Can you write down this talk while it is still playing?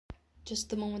Just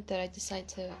the moment that I decide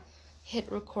to hit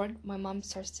record, my mom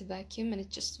starts to vacuum and it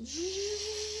just...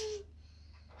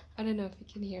 I don't know if you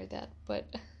can hear that, but...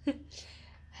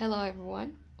 Hello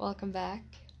everyone, welcome back.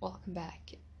 Welcome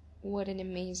back. What an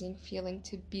amazing feeling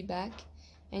to be back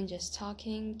and just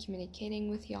talking, communicating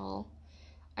with y'all.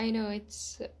 I know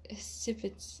it's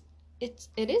stupid. It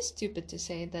is stupid to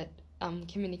say that I'm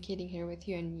communicating here with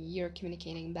you and you're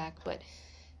communicating back, but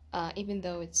even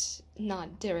though it's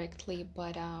not directly,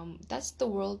 but that's the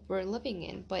world we're living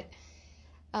in. But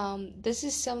this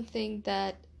is something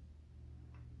that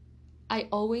I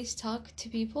always talk to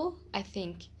people, I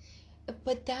think.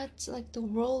 But that's like the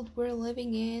world we're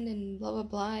living in, and blah blah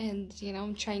blah. And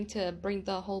I'm trying to bring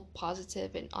the whole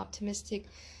positive and optimistic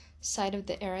side of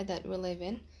the era that we live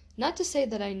in. Not to say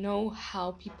that I know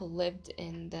how people lived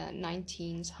in the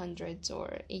 1900s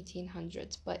or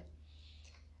 1800s, but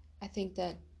I think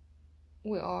that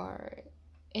we are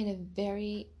in a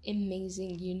very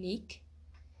amazing, unique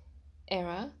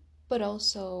era, but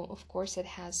also, of course, it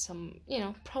has some,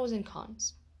 pros and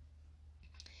cons.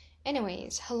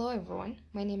 Anyways, hello everyone.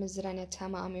 My name is Rana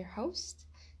Tama. I'm your host.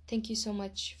 Thank you so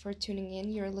much for tuning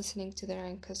in. You're listening to the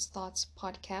Ranka's Thoughts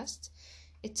podcast.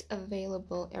 It's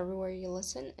available everywhere you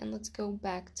listen, and let's go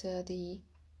back to the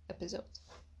episode.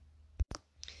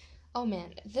 Oh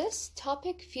man, this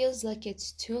topic feels like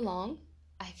it's too long.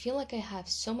 I feel like I have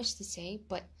so much to say,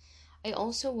 but I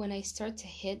also, when I start to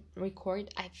hit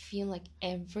record, I feel like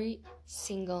every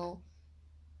single,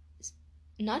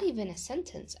 not even a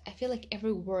sentence, I feel like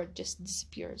every word just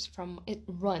disappears from, it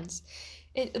runs.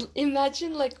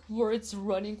 Imagine like words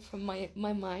running from my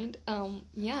mind.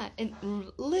 Yeah, it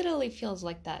literally feels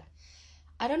like that.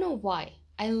 I don't know why.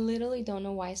 I literally don't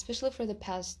know why, especially for the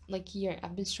past like year.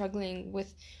 I've been struggling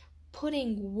with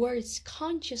putting words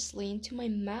consciously into my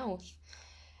mouth.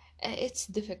 It's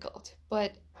difficult,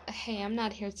 but hey, I'm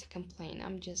not here to complain.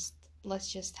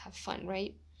 Let's just have fun,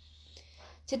 right?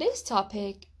 Today's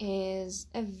topic is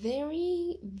a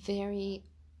very, very,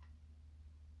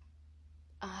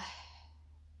 uh,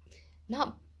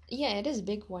 not, yeah, it is a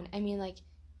big one. I mean, like,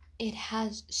 it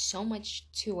has so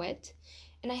much to it,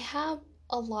 and I have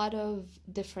a lot of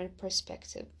different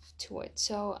perspective to it.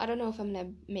 So I don't know if I'm gonna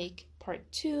make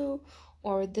part two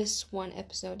or this one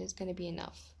episode is gonna be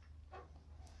enough.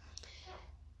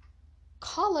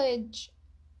 College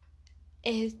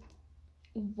is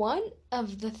one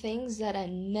of the things that I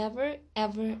never,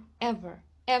 ever, ever,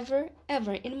 ever,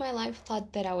 ever in my life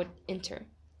thought that I would enter.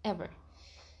 Ever.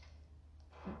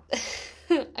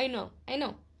 I know,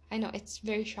 it's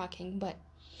very shocking, but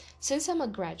since I'm a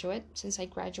graduate, since I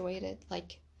graduated,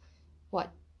 like,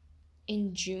 what,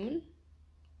 in June,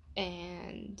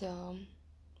 and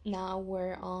now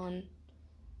we're on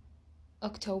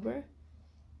October,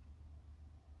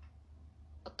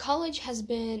 college has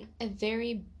been a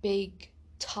very big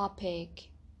topic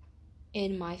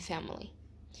in my family.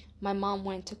 My mom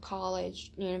went to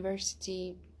college,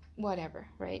 university, whatever,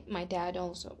 right? My dad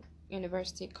also,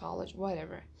 university, college,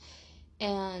 whatever.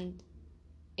 And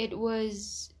it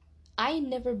was, I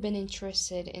never been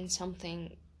interested in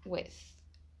something with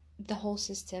the whole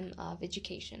system of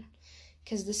education,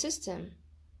 because the system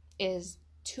is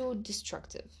too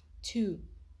destructive, too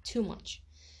much.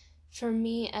 For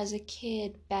me as a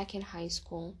kid back in high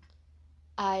school,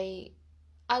 I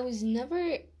I was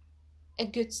never a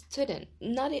good student,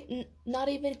 not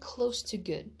even close to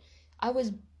good. I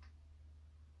was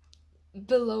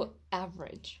below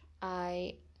average.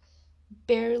 I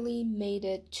barely made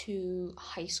it to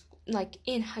high school. Like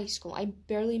in high school, I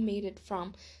barely made it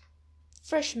from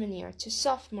freshman year to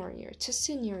sophomore year to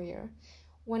senior year.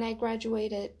 When I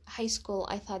graduated high school,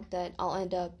 I thought that I'll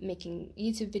end up making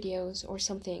YouTube videos or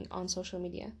something on social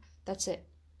media. That's it.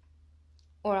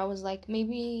 Or I was like,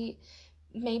 maybe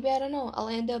I don't know, I'll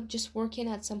end up just working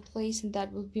at some place and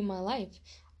that will be my life.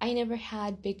 I never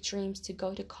had big dreams to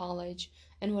go to college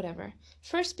and whatever.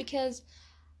 First, because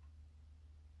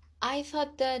I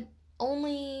thought that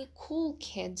only cool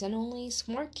kids and only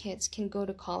smart kids can go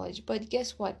to college. But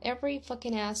guess what? Every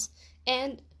fucking ass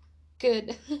and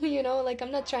good, like I'm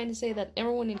not trying to say that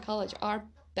everyone in college are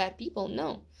bad people,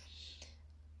 no.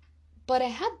 But I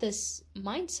had this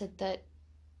mindset that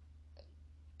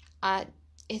I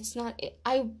it's not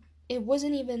it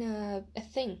wasn't even a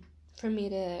thing for me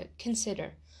to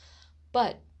consider.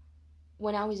 But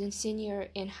when I was in senior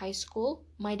in high school,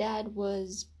 my dad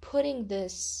was putting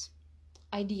this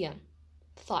idea,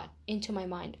 thought into my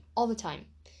mind all the time.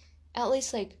 At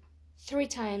least like 3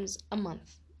 times a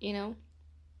month,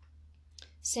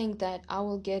 saying that I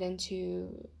will get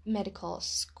into medical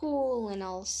school and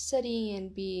I'll study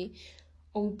and be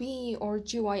OB or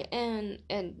GYN,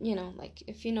 and like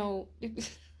if you know,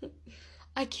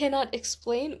 I cannot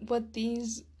explain what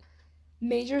these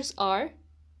majors are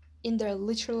in their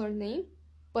literal name,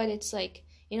 but it's like,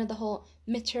 the whole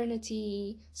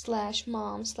maternity slash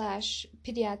mom slash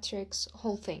pediatrics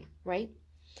whole thing, right?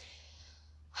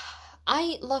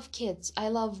 I love kids, I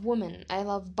love women, I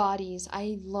love bodies,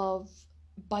 I love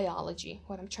biology,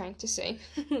 what I'm trying to say.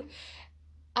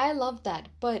 I love that,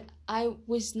 but I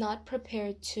was not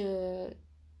prepared to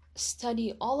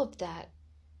study all of that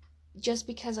just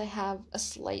because I have a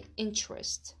slight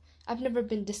interest. I've never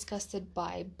been disgusted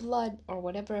by blood or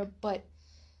whatever, but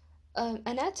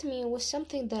anatomy was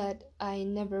something that I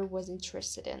never was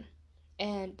interested in.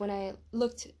 And when I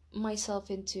looked myself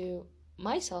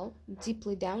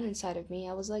deeply down inside of me,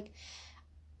 I was like,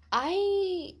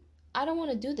 I I don't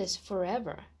want to do this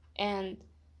forever. And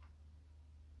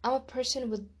I'm a person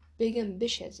with big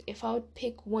ambitions. If I would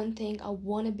pick one thing, I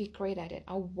want to be great at it.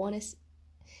 I want to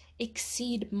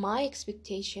exceed my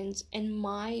expectations and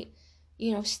my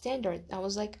standard. I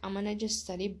was like, I'm gonna just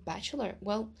study bachelor.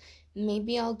 Well,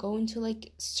 maybe I'll go into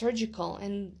like surgical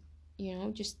and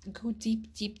just go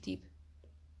deep, deep, deep.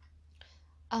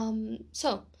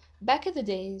 So back in the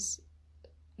days,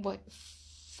 what,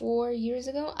 4 years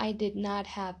ago, I did not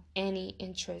have any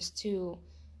interest to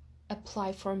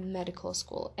apply for medical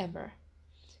school ever.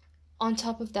 On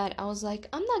top of that, I was like,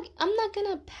 I'm not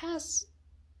gonna pass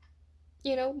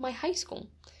my high school.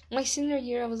 My senior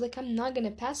year, I was like, I'm not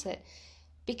gonna pass it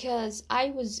because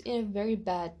I was in a very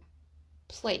bad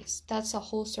place. That's a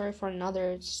whole story for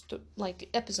another like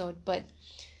episode, but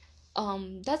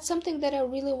that's something that I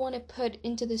really want to put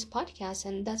into this podcast,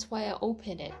 and that's why I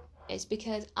open it. Is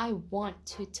because I want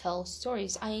to tell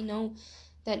stories. I know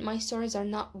that my stories are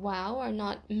not wow, are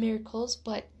not miracles,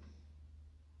 but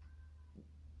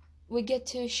we get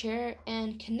to share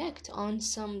and connect on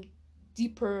some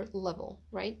deeper level,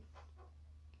 right?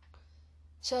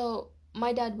 So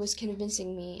my dad was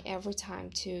convincing me every time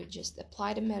to just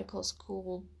apply to medical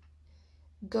school,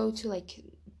 go to like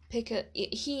pick a.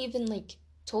 He even like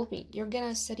told me, you're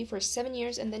gonna study for 7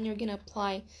 years and then you're gonna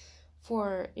apply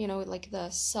for like the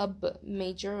sub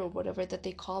major or whatever that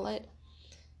they call it.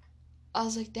 I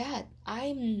was like, Dad,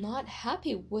 I'm not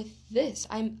happy with this.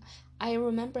 I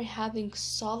remember having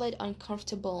solid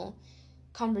uncomfortable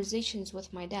conversations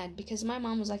with my dad because my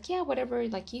mom was like, yeah, whatever,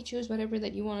 like you choose whatever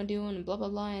that you want to do and blah blah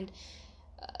blah. And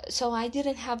so I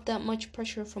didn't have that much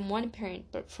pressure from one parent,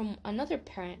 but from another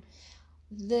parent,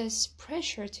 this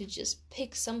pressure to just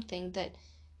pick something that,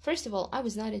 first of all, I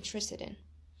was not interested in.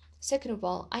 Second of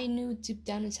all, I knew deep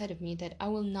down inside of me that I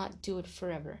will not do it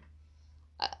forever.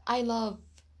 I love,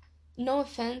 no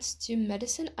offense to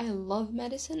medicine, I love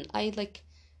medicine. I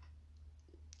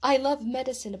love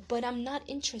medicine, but I'm not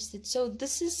interested. So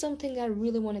this is something I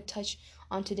really want to touch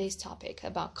on today's topic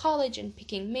about college and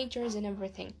picking majors and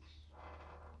everything.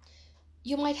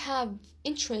 You might have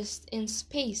interest in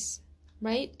space,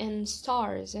 right? And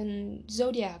stars and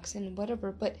zodiacs and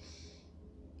whatever, but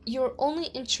you're only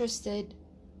interested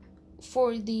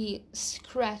for the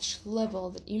scratch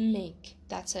level that you make.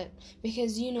 That's it.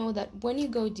 Because you know that when you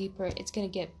go deeper, it's gonna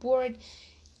get bored.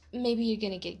 Maybe you're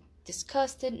gonna get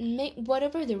disgusted.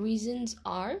 Whatever the reasons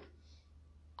are,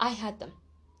 I had them.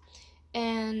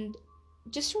 And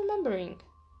just remembering,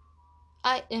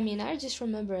 I just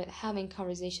remember having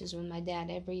conversations with my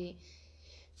dad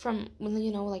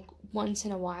like once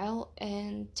in a while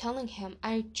and telling him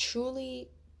I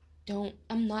truly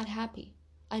I'm not happy.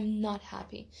 I'm not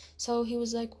happy. So he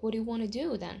was like, what do you want to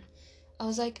do then? I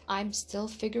was like, I'm still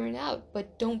figuring out,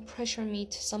 but don't pressure me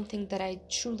to something that I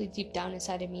truly deep down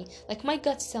inside of me, like my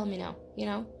guts tell me now.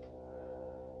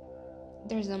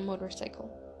 There's a motorcycle.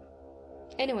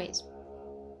 Anyways,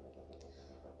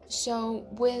 so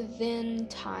within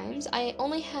times, I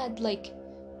only had like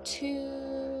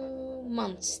 2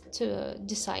 months to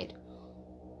decide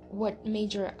what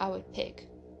major I would pick.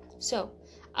 So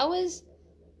I was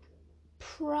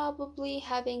probably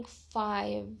having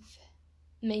 5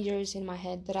 majors in my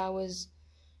head that I was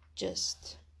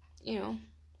just,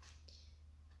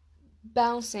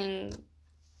 bouncing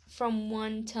from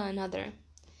one to another.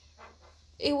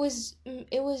 It was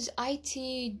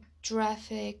IT,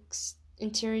 graphics,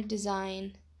 interior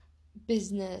design,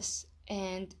 business,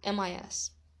 and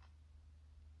MIS.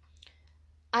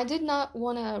 I did not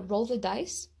want to roll the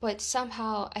dice, but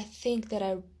somehow I think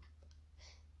that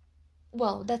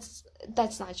well, that's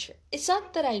not true. It's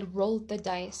not that I rolled the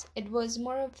dice. It was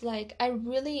more of like I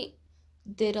really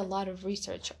did a lot of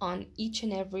research on each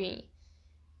and every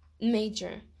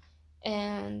major,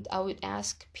 and I would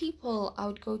ask people. I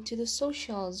would go to the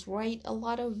socials, write a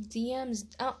lot of DMs.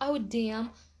 I would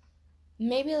DM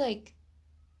maybe like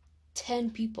 10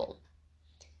 people.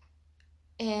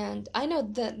 And I know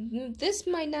that this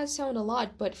might not sound a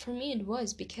lot, but for me it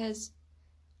was, because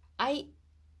I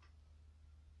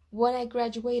when I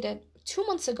graduated 2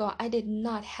 months ago, I did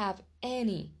not have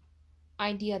any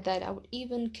idea that I would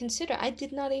even consider. I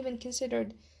did not even consider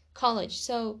college.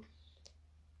 So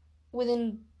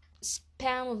within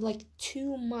span of like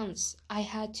 2 months, I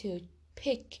had to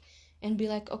pick and be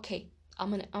like, okay,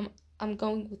 I'm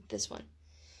going with this one.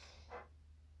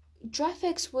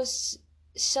 Graphics was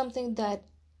something that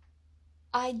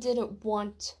I didn't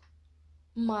want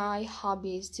my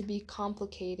hobbies to be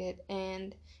complicated,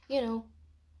 and you know,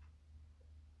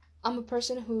 I'm a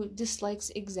person who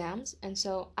dislikes exams, and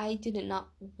so I did not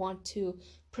want to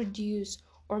produce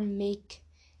or make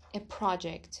a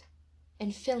project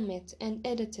and film it and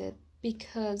edit it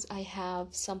because I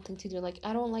have something to do. Like,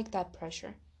 I don't like that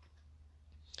pressure.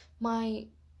 My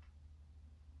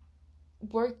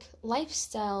work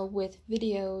lifestyle with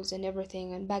videos and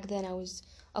everything, and back then I was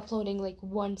uploading like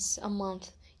once a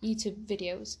month YouTube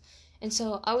videos. And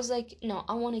so I was like, no,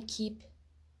 I want to keep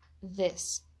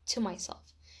this to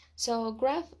myself. So like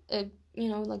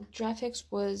graphics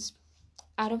was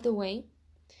out of the way.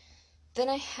 Then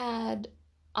I had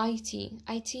IT.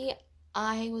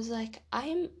 I was like,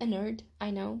 I'm a nerd,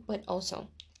 I know, but also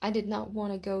I did not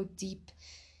want to go deep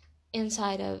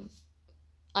inside of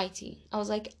IT. I was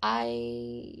like,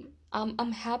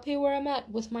 I'm happy where I'm at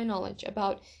with my knowledge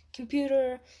about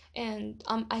computer, and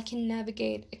I can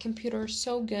navigate a computer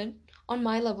so good on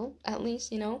my level, at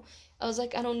least, you know. I was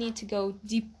like, I don't need to go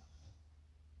deep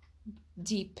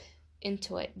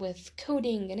into it with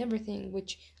coding and everything,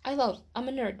 which I love. I'm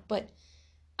a nerd, but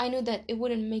I knew that it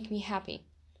wouldn't make me happy.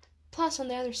 Plus, on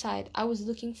the other side, I was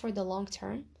looking for the long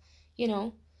term. You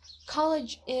know,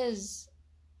 college is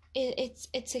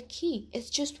it's a key. It's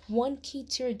just one key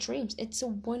to your dreams. It's a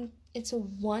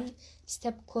one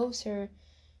step closer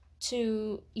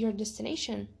to your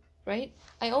destination, right?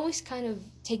 I always kind of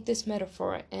take this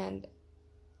metaphor and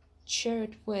share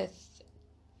it with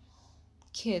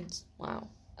kids. Wow,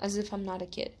 as if I'm not a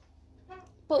kid.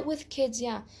 But with kids,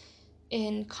 yeah.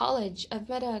 In college, I've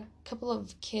met a couple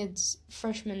of kids,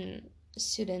 freshman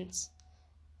students,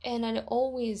 and I'd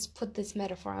always put this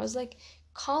metaphor. I was like,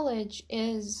 college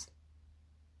is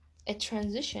a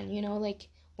transition, you know, like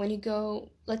when you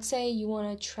go, let's say you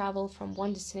want to travel from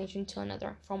one destination to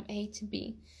another, from A to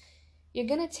B, you're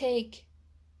gonna take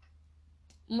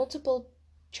multiple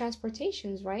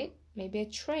transportations, right? Maybe a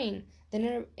train, then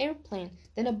an airplane,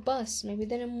 then a bus, maybe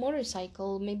then a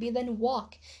motorcycle, maybe then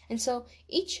walk. And so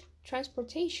each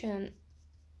transportation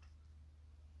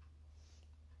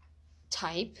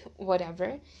type,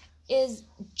 whatever, is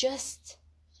just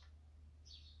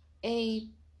a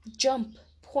jump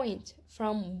point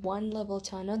from one level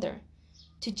to another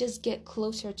to just get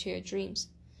closer to your dreams.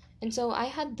 And so I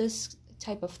had this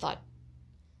type of thought.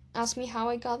 Ask me how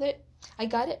I got it. I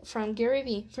got it from Gary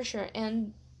Vee for sure.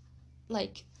 And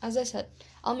like, as I said,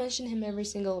 I'll mention him every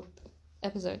single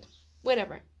episode.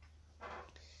 Whatever.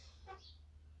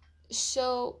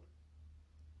 So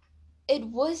it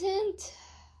wasn't.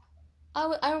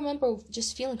 I remember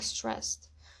just feeling stressed,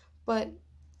 but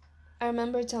I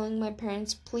remember telling my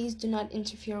parents, please do not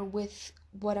interfere with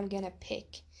what I'm gonna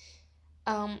pick.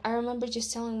 I remember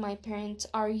just telling my parents,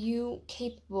 are you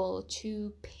capable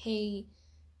to pay,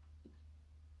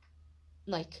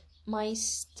 like, my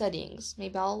studyings?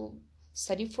 Maybe I'll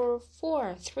study for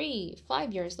 4, 3,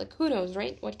 5 years, like, who knows,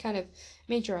 right? What kind of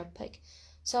major I pick.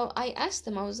 So I asked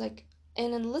them, I was like,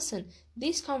 and then listen,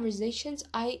 these conversations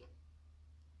I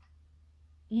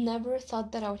never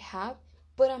thought that I would have,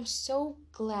 but I'm so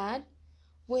glad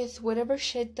with whatever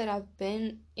shit that I've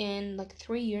been in, like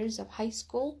 3 years of high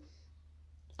school.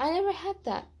 I never had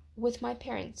that with my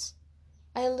parents.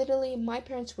 My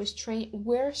parents were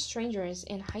strangers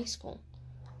in high school.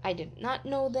 I did not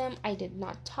know them. I did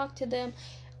not talk to them.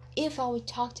 If I would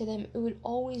talk to them, it would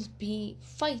always be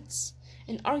fights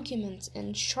and arguments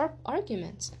and sharp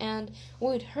arguments, and we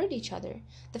would hurt each other.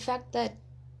 The fact that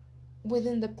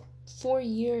within the 4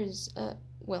 years,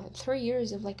 3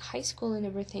 years of like high school and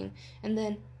everything, and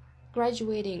then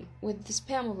graduating with the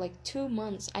span of like 2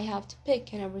 months, I have to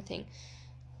pick and everything,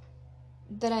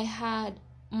 that I had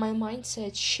my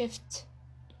mindset shift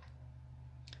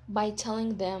by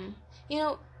telling them, you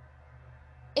know,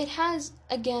 it has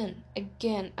again,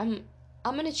 I'm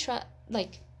gonna try,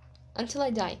 like, until I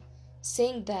die,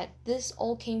 saying that this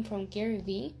all came from Gary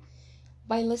Vee.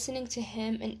 by listening to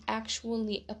him and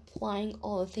actually applying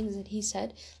all the things that he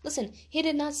said. Listen, he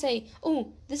did not say,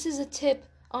 oh, this is a tip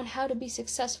on how to be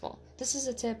successful. This is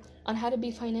a tip on how to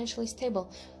be financially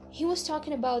stable. He was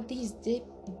talking about these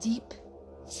deep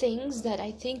things that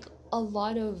I think a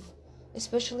lot of,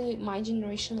 especially my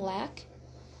generation, lack.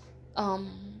 I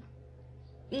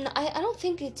don't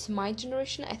think it's my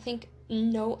generation. I think,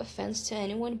 no offense to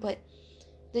anyone, but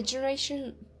the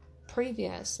generation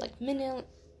previous, like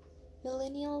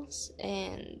millennials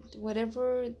and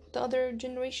whatever the other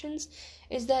generations,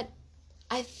 is that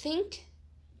I think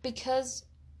because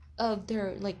of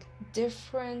their like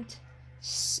different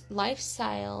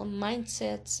lifestyle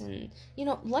mindsets and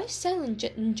lifestyle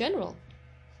in general,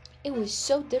 it was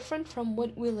so different from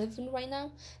what we live in right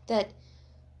now that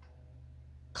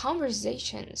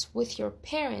conversations with your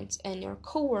parents and your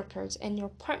coworkers and your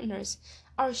partners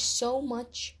are so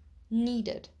much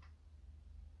needed.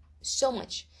 So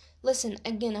much. Listen,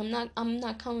 again, I'm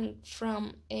not coming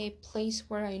from a place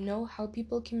where I know how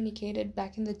people communicated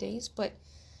back in the days, but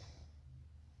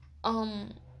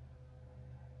um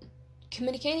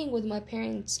communicating with my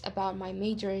parents about my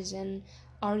majors and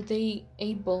are they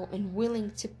able and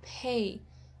willing to pay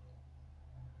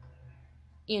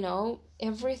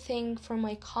everything for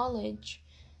my college,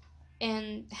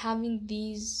 and having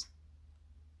these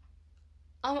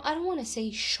I don't want to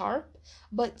say sharp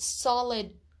but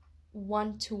solid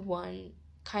one-to-one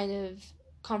kind of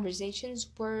conversations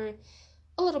were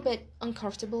a little bit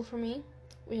uncomfortable for me.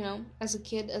 As a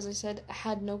kid, as I said, I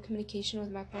had no communication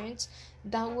with my parents.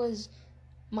 That was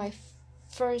my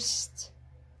first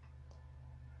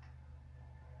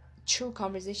true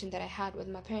conversation that I had with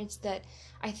my parents, that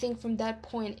I think from that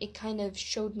point it kind of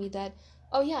showed me that,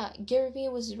 oh yeah, Gary Vee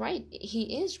was right.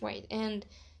 He is right. And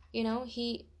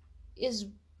he is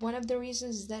one of the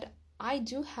reasons that I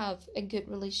do have a good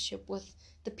relationship with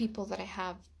the people that I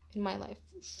have in my life,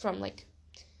 from like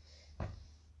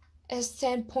a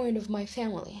standpoint of my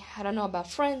family. I don't know about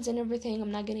friends and everything,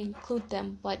 I'm not going to include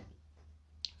them, but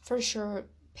for sure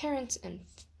parents and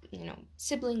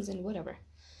siblings and whatever.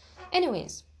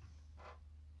 Anyways,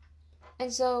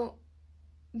 and so,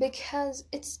 because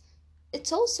it's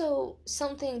also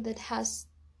something that has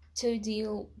to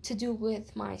do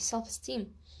with my self-esteem.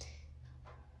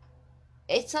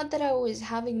 It's not that I was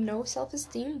having no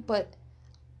self-esteem, but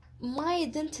my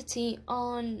identity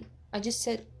on I just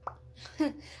said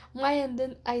my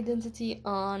identity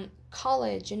on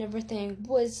college and everything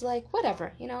was like,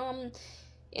 whatever, I'm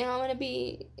gonna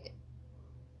be,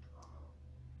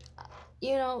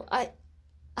 I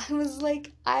was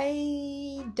like,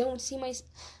 I don't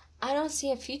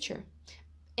see a future.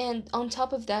 And on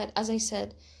top of that, as I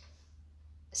said,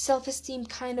 self-esteem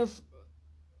kind of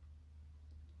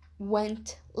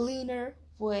went leaner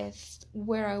with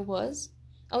where I was.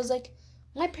 I was like,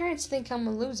 my parents think I'm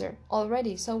a loser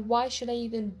already, so why should I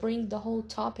even bring the whole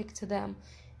topic to them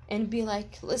and be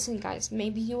like, listen guys,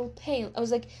 maybe you will pay. I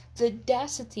was like, the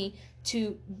audacity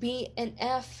to be an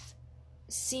F,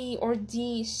 C, or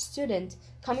D student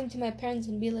coming to my parents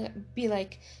and be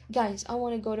like, guys, I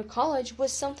want to go to college,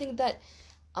 was something that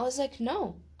I was like,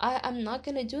 no, I'm not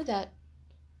gonna do that,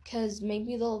 because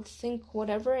maybe they'll think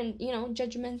whatever, and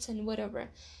judgments and whatever.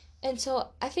 And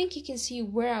so I think you can see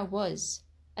where I was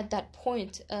at that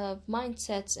point of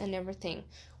mindsets and everything.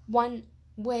 One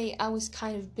way I was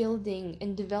kind of building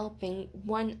and developing,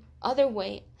 one other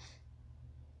way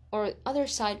or other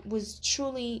side was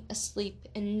truly asleep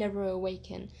and never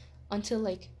awaken until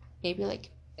like maybe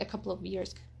like a couple of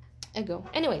years ago.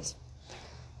 Anyways,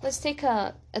 let's take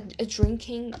a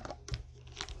drinking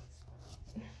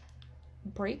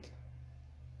break.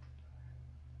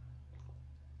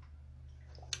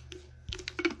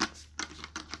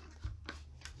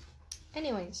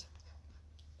 Anyways,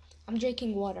 I'm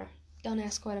drinking water. Don't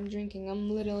ask what I'm drinking. I'm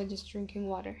literally just drinking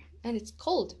water, and it's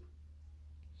cold.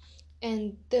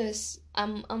 And this, I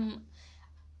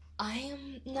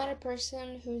am not a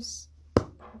person who's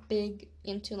big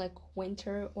into like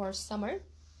winter or summer,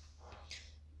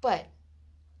 but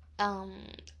um,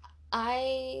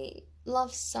 I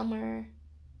love summer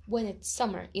when it's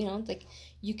summer. Like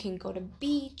you can go to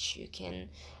beach, you can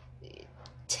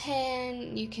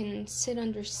tan, you can sit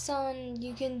under sun,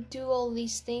 you can do all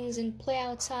these things and play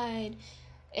outside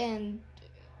and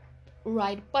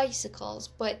ride bicycles,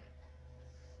 but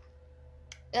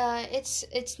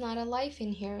it's not a life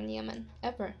in here in Yemen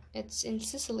ever. It's in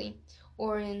Sicily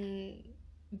or in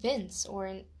Venice or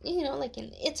in like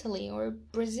in Italy or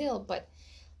Brazil, but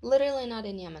literally not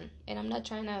in Yemen. And I'm not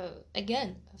trying to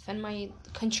again offend my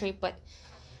country, but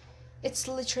it's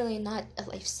literally not a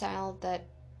lifestyle that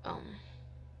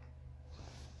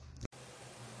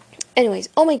Anyways,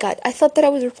 oh my god, I thought that I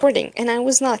was recording and I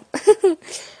was not.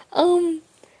 um,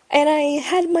 and I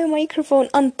had my microphone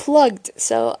unplugged,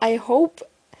 so I hope,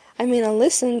 I mean, I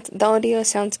listened, the audio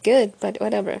sounds good, but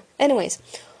whatever. Anyways,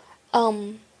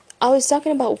 um, I was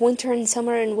talking about winter and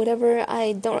summer and whatever.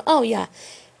 I don't. Oh yeah,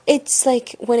 it's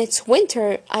like when it's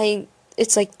winter,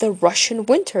 it's like the Russian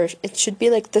winter. It should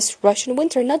be like this Russian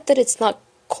winter. Not that it's not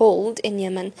cold in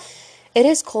Yemen. It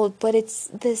is cold, but it's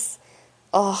this.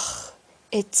 Ugh,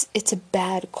 it's a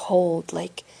bad cold.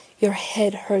 Like your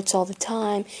head hurts all the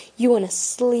time. You want to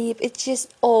sleep. It's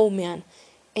just, oh man,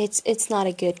 it's not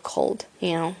a good cold,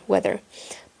 weather.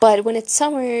 But when it's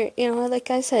summer,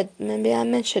 like I said, maybe I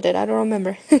mentioned it. I don't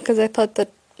remember because I thought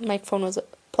that my phone was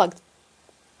plugged.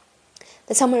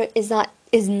 The summer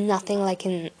is nothing like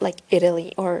in like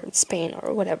Italy or Spain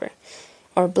or whatever,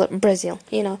 or Brazil.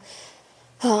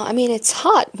 I mean, it's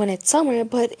hot when it's summer,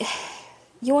 but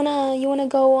you wanna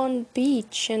go on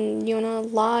beach and you wanna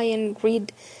lie and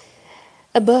read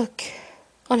a book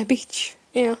on a beach.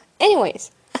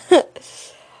 Anyways,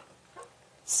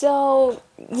 so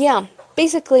yeah,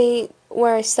 basically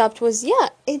where I stopped was, yeah,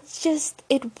 it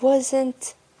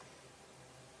wasn't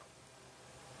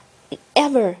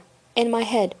ever in my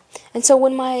head. And so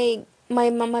when my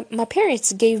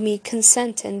parents gave me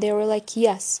consent and they were like,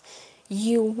 yes,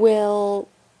 you will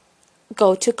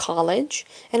go to college,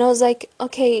 and I was like,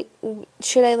 okay,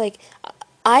 should I, like,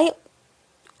 I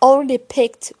already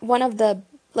picked one of the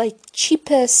like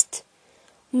cheapest,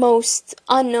 most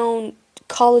unknown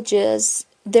colleges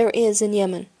there is in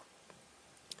Yemen.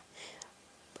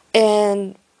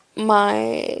 And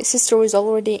my sister was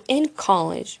already in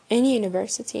college, in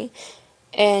university,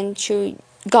 and she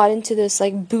got into this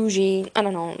like bougie, I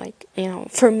don't know, like,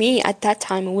 for me at that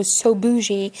time it was so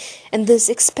bougie, and this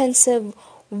expensive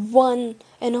one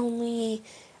and only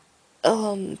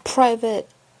private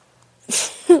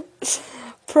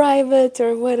private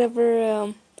or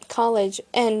whatever college.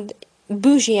 And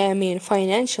bougie, I mean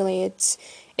financially,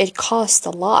 it cost a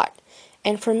lot.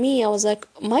 And for me, I was like,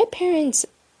 my parents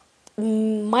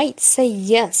might say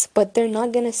yes, but they're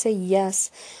not gonna say yes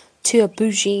to a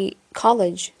bougie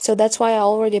college. So that's why I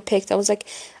already picked. I was like,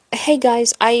 hey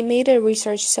guys, I made a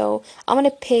research, so I'm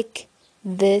gonna pick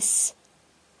this,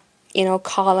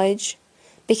 college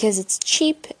because it's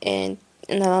cheap and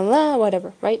la la la,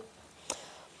 whatever, right?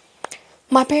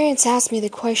 My parents asked me the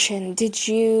question,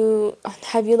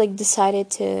 have you like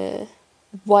decided to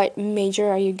what major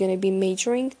are you gonna be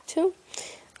majoring to?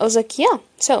 I was like, yeah.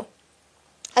 So,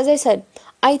 as I said,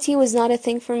 IT was not a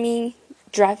thing for me.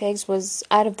 Graphics was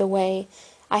out of the way.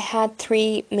 I had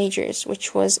three majors,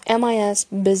 which was MIS,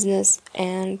 business,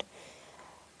 and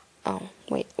oh,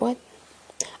 wait, what?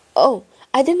 Oh,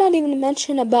 I did not even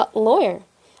mention about lawyer.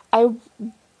 I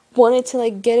wanted to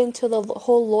like get into the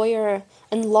whole lawyer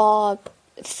and law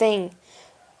thing,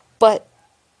 but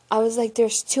I was like,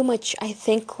 there's too much, I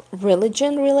think,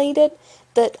 religion related,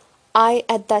 that I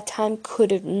at that time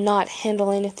could not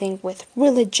handle anything with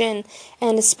religion,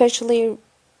 and especially,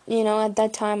 at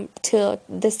that time till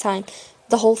this time,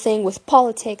 the whole thing with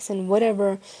politics and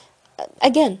whatever.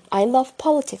 Again, I love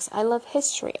politics, I love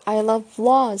history, I love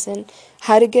laws and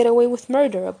how to get away with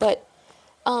murder, but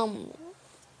um,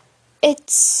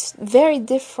 it's very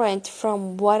different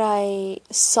from what I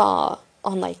saw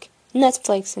on like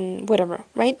Netflix and whatever,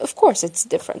 right? Of course, it's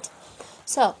different.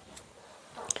 So,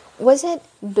 was it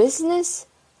business,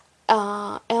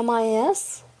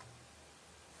 MIS?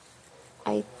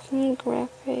 I think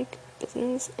graphic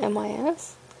business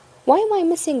MIS. Why am I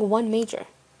missing one major?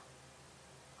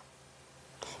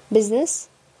 Business.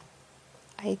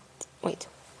 I wait.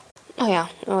 Oh yeah,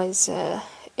 it was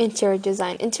interior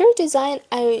design. Interior design.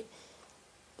 I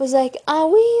was like, are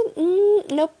we?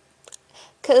 Nope.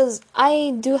 Cause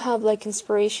I do have like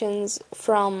inspirations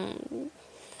from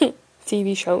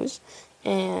TV shows,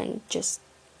 and just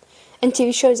and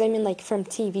TV shows. I mean, like from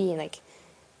TV, like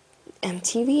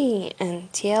MTV and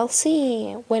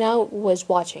TLC when I was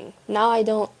watching. Now I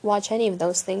don't watch any of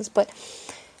those things, but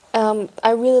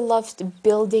I really loved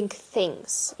building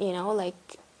things,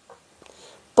 like.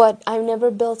 But I've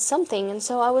never built something, and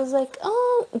so I was like,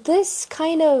 oh, this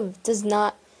kind of does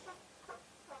not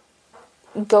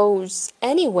goes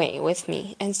anyway with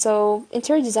me. And so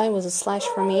interior design was a slash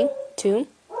for me too.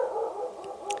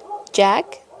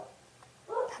 Jack,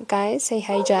 guys, say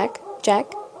hi, Jack.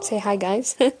 Jack, say hi,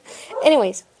 guys.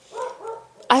 Anyways,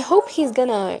 I hope he's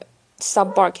gonna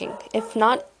stop barking. If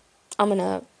not, I'm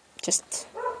gonna just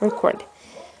record.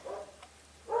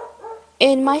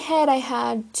 In my head, I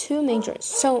had two majors.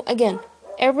 So again,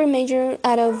 every major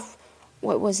out of,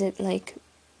 what was it, like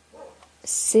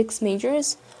 6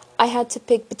 majors, I had to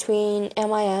pick between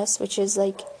MIS, which is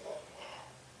like,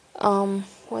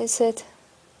 what is it?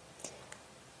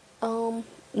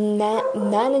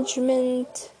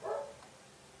 Management.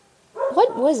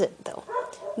 What was it though?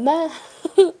 Ma.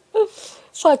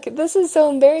 Fuck, this is so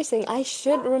embarrassing. I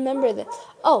should remember this.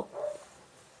 Oh,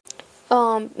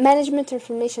 management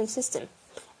information system.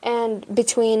 And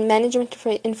between management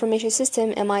information system,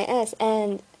 MIS,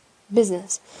 and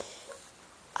business,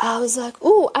 I was like,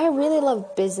 ooh, I really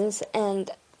love business.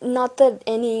 And not that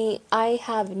I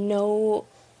have no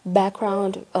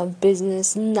background of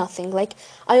business, nothing. Like,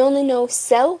 I only know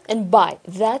sell and buy.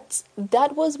 That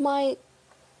was my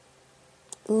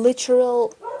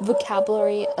literal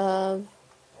vocabulary of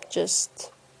just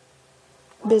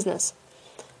business.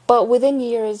 But within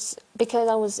years, because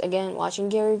I was again watching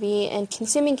Gary Vee and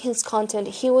consuming his content,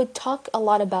 he would talk a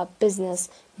lot about business,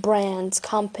 brands,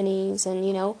 companies, and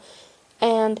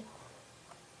and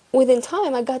within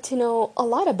time, I got to know a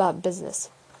lot about business.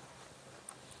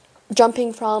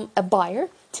 Jumping from a buyer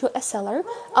to a seller,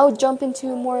 I would jump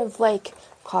into more of like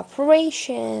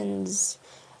corporations,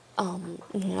 I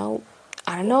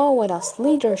don't know what else,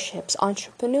 leaderships,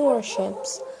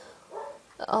 entrepreneurships,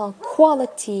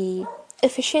 quality,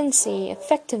 efficiency,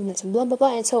 effectiveness, blah blah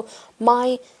blah. And so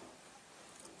my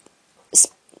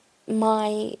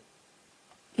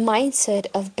mindset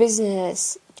of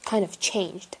business kind of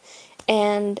changed,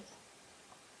 and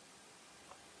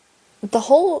the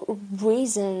whole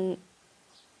reason.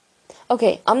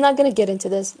 Okay, I'm not gonna get into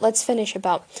this. Let's finish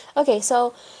about. Okay,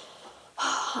 so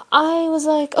I was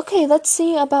like, okay, let's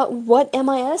see about what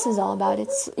MIS is all about.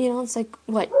 It's like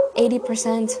what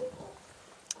 80%,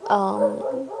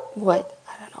 what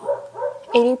I don't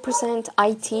know, 80%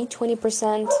 IT,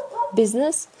 20%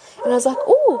 business. And I was like,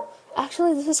 oh,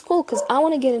 actually, this is cool because I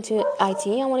want to get into IT,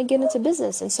 I want to get into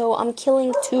business. And so I'm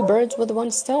killing two birds with one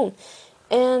stone.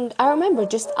 And I remember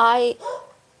I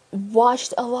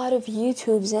watched a lot of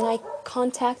YouTubes and I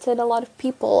contacted a lot of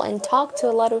people and talked to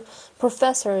a lot of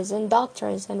professors and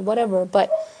doctors and whatever.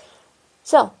 But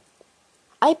so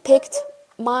I picked,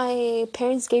 my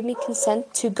parents gave me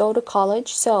consent to go to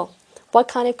college. So what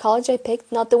kind of college I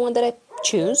picked? Not the one that I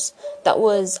choose, that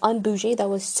was unbougie, that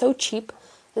was so cheap.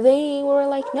 They were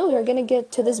like, no, you're gonna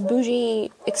get to this bougie,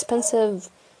 expensive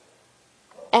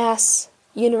ass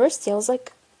university. I was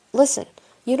like, listen,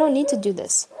 you don't need to do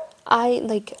this.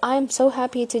 I'm so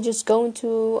happy to just go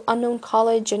into unknown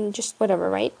college and just whatever,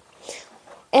 right?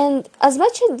 And as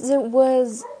much as it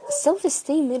was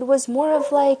self-esteem, it was more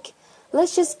of like,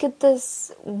 let's just get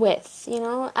this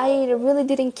I really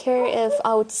didn't care if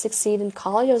I would succeed in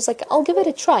college. I was like, I'll give it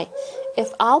a try.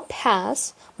 If I'll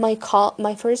pass my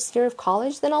first year of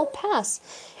college, then I'll pass.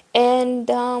 And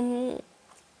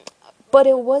but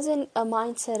it wasn't a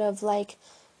mindset of like,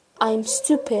 I'm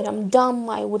stupid, I'm dumb,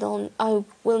 I will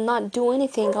not do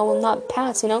anything, I will not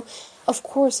pass. Of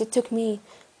course, it took me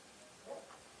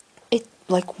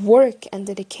like work and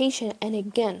dedication, and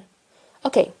again,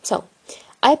 okay, so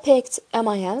I picked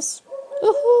MIS.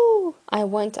 Woohoo! I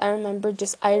remember,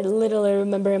 I literally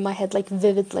remember in my head, like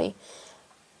vividly,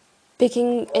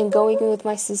 picking and going with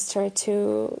my sister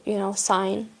to,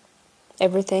 sign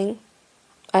everything.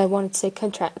 I wanted to say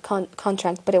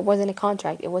contract, but it wasn't a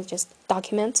contract, it was just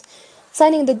documents.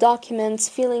 Signing the documents,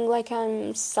 feeling like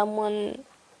I'm someone,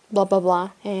 blah blah blah,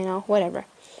 whatever.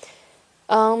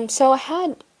 So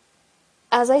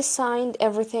as I signed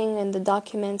everything and the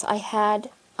documents, I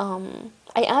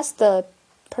asked the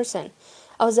person,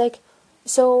 I was like,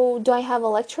 so do I have a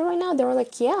lecture right now? They were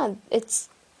like, yeah, it's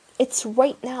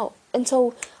right now. And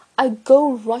so I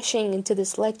go rushing into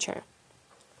this lecture,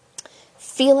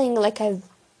 feeling like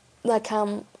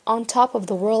I'm on top of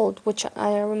the world, which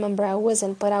I remember I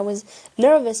wasn't, but I was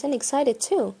nervous and excited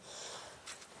too.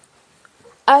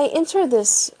 I entered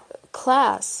this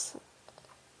class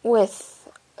with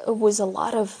it was a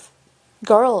lot of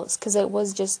girls because it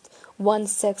was just one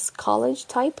sex college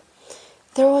type.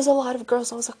 There was a lot of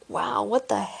girls. I was like, wow, what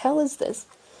the hell is this?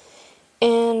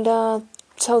 And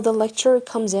so the lecturer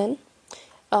comes in.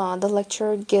 The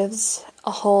lecturer gives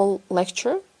a whole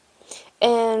lecture.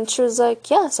 And she was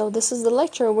like, yeah, so this is the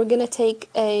lecture. We're going to take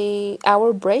a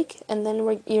hour break, and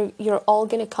then you're all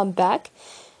going to come back.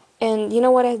 And you know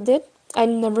what I did? I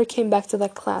never came back to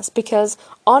that class because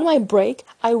on my break,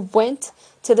 I went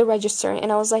to the register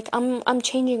and I was like, I'm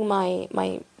changing my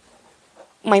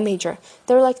major.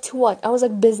 They were like, to what? I was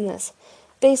like, business.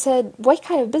 They said, what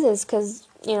kind of business? Because,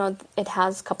 it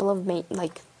has a couple of,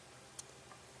 like,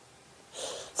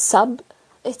 it's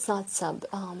not sub,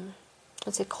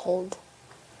 what's it called?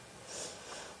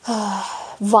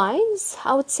 Vines,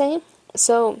 I would say.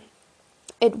 So,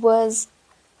 it was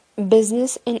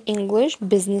business in English,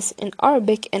 business in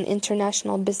Arabic, and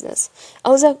international business. I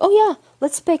was like, oh yeah,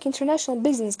 let's pick international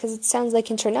business because it sounds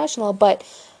like international, but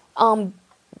um,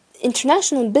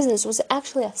 international business was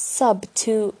actually a sub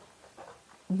to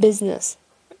business,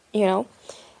 you know?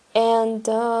 And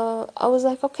I was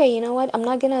like, okay, you know what? I'm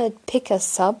not gonna pick a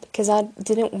sub because I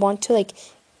didn't want to like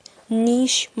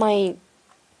niche my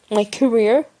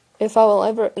career if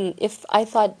I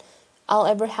thought I'll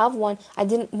ever have one. I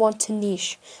didn't want to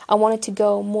niche. I wanted to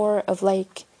go more of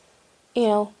like, you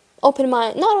know, open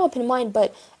mind, not open mind,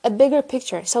 but a bigger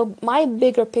picture. So my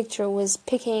bigger picture was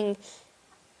picking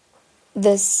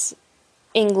this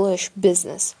English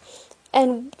business.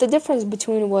 And the difference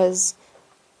between was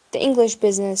the English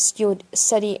business, you would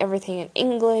study everything in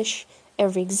English,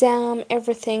 every exam,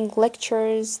 everything,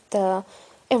 lectures, the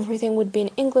everything would be in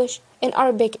English. In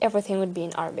Arabic, everything would be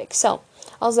in Arabic. So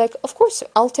I was like, of course,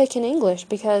 I'll take in English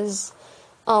because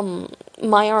um,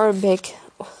 my Arabic,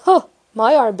 huh,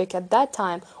 my Arabic at that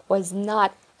time was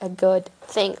not a good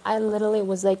thing. I literally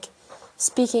was like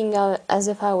speaking as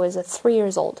if I was 3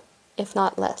 years old, if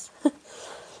not less.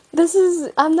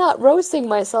 I'm not roasting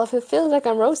myself. It feels like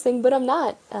I'm roasting, but I'm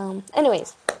not.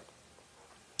 Anyways,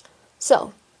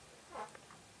 so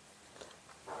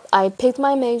I picked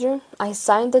my major. I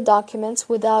signed the documents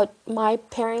without my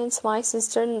parents, my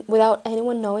sister, without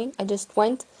anyone knowing. I just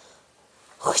went,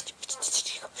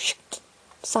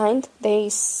 signed. They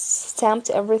stamped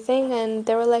everything, and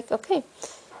they were like, okay,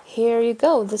 here you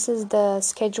go. This is the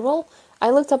schedule. I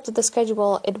looked up to the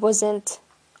schedule. It wasn't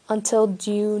until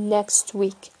due next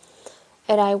week.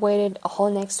 And I waited a whole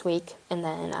next week, and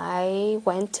then I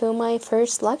went to my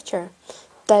first lecture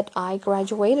that I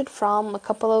graduated from a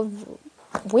couple of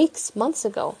months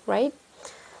ago, right?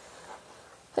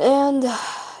 And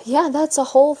yeah, that's a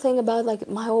whole thing about like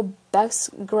my whole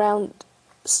background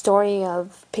story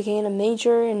of picking a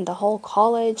major and the whole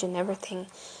college and everything.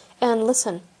 And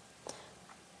listen,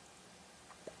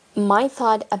 my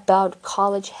thought about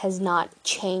college has not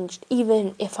changed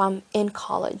even if I'm in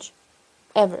college,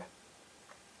 ever.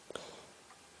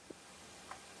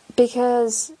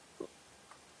 Because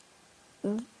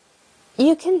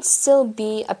you can still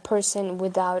be a person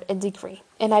without a degree.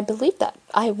 And I believe that.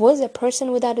 I was a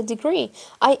person without a degree.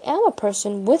 I am a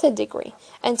person with a degree.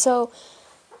 And so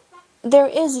there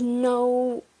is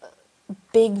no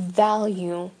big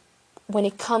value when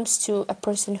it comes to a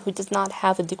person who does not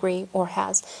have a degree or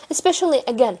has. Especially,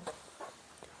 again,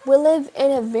 we live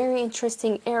in a very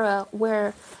interesting era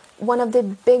where one of the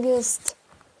biggest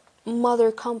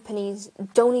mother companies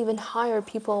don't even hire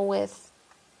people with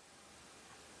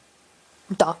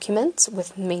documents,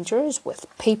 with majors, with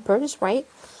papers, right?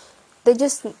 They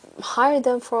just hire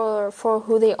them for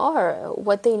who they are,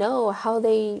 what they know,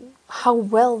 how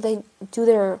well they do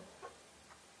their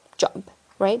job,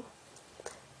 right?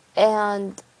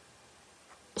 And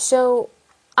so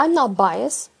I'm not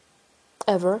biased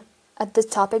ever at this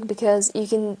topic because you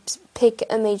can pick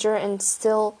a major and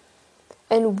still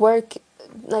and work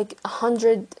like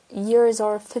 100 years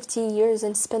or 50 years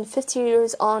and spend 50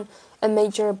 years on a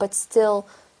major but still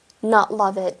not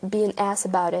love it, be an ass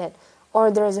about it.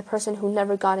 Or there is a person who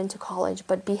never got into college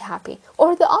but be happy.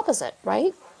 Or the opposite,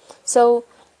 right? So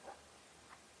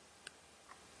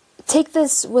take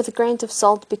this with a grain of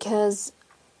salt because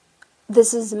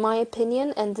this is my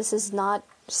opinion and this is not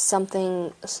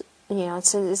something,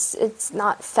 it's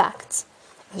not facts.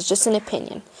 It's just an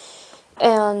opinion.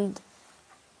 And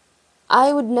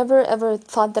I would never ever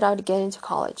thought that I would get into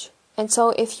college. And so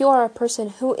if you are a person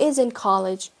who is in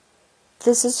college,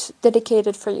 this is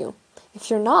dedicated for you. If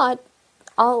you're not,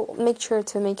 I'll make sure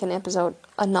to make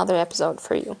another episode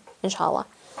for you, inshallah.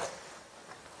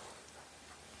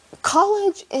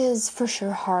 College is for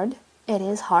sure hard. It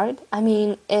is hard. I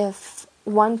mean, if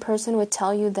one person would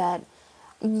tell you that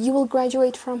you will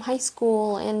graduate from high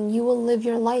school and you will live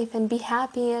your life and be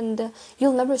happy and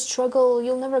you'll never struggle,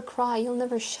 you'll never cry, you'll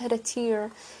never shed a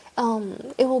tear,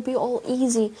 it will be all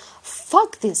easy.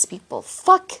 Fuck these people.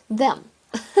 Fuck them.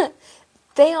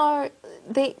 they are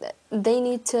they they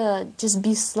need to just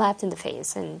be slapped in the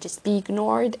face and just be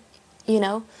ignored, you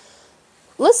know.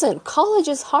 Listen, college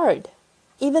is hard.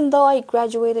 Even though I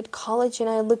graduated college and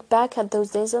I look back at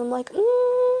those days and I'm like,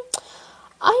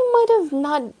 I might have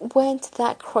not went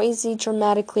that crazy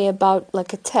dramatically about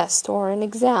like a test or an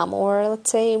exam or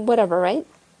let's say whatever, right?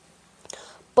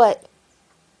 But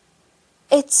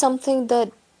it's something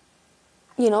that,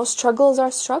 struggles are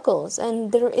struggles,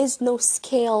 and there is no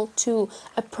scale to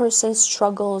a person's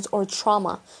struggles or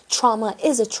trauma. Trauma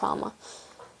is a trauma.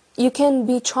 You can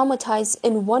be traumatized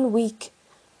in 1 week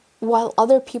while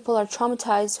other people are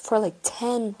traumatized for like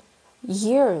 10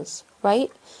 years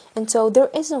right? And so there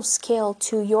is no scale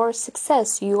to your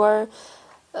success, your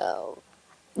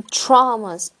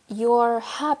traumas, your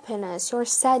happiness, your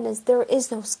sadness. There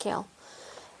is no scale.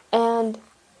 And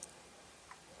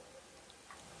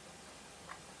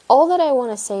all that I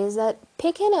want to say is that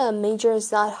picking a major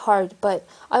is not hard, but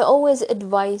I always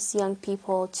advise young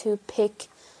people to pick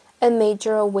a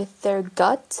major with their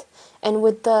gut and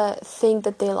with the thing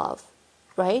that they love,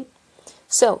 right?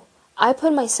 So I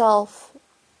put myself,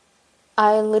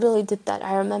 I literally did that.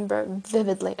 I remember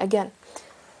vividly. Again,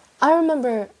 I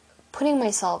remember putting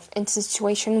myself into a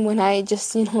situation when I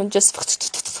just, just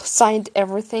signed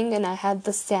everything and I had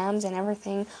the stamps and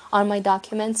everything on my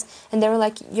documents. And they were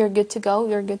like, you're good to go.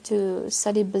 You're good to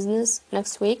study business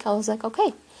next week. I was like,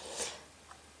 okay.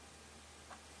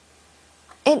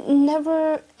 It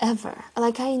never, ever,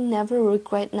 like, I never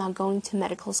regret not going to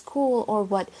medical school or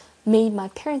what made my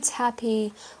parents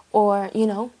happy or,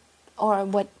 or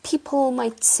what people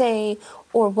might say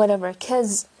or whatever.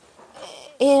 Because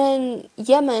in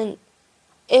Yemen,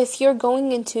 if you're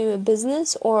going into a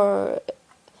business or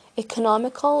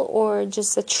economical or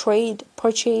just a trade,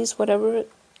 purchase, whatever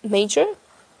major,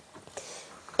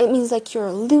 it means like you're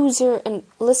a loser. And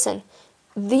listen,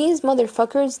 these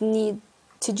motherfuckers need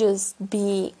to just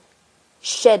be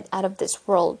shed out of this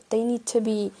world. They need to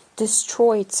be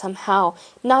destroyed somehow.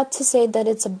 Not to say that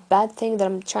it's a bad thing that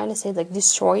I'm trying to say, like,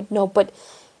 destroyed. No, but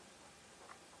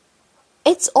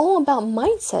it's all about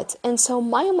mindset. And so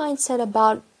my mindset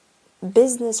about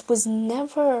business was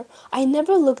never, I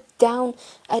never looked down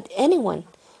at anyone.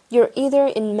 You're either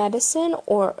in medicine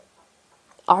or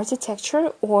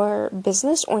architecture or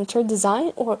business or interior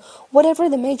design or whatever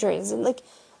the major is. And like,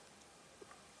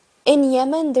 in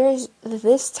Yemen, there's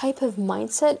this type of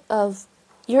mindset of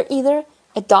you're either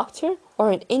a doctor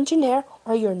or an engineer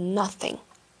or you're nothing,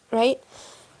 right?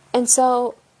 And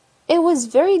so it was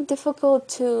very difficult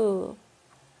to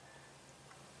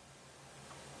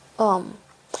um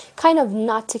kind of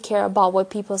not to care about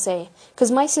what people say, because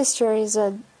my sister is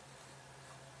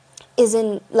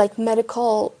in like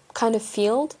medical kind of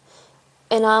field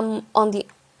and I'm on the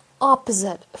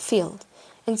opposite field.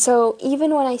 And so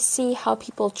even when I see how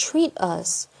people treat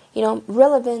us,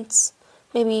 relevance,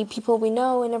 maybe people we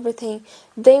know and everything,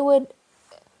 they would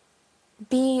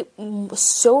be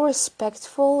so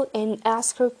respectful and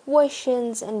ask her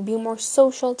questions and be more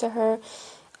social to her,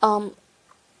 um,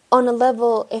 on a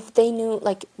level if they knew,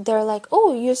 like, they're like,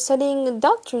 oh, you're studying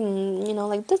doctrine,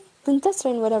 like this and this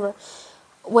and whatever.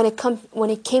 When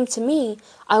it came to me,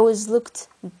 I was looked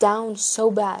down so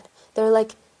bad. They're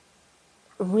like,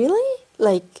 really?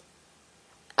 Like,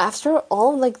 after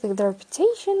all, like, the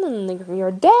reputation and like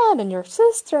your dad and your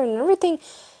sister and everything,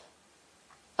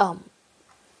 um,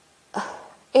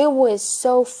 it was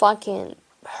so fucking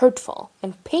hurtful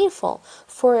and painful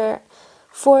for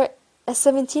a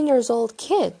 17 years old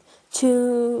kid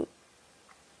to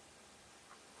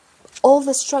all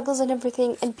the struggles and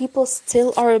everything, and people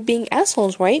still are being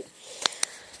assholes, right?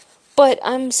 But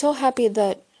I'm so happy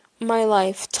that my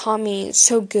life taught me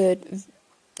so good,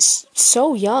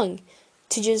 so young,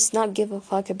 to just not give a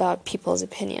fuck about people's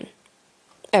opinion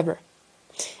ever.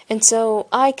 And so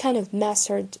I kind of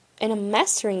mastered, and I'm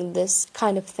mastering this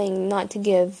kind of thing, not to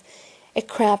give a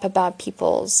crap about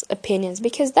people's opinions,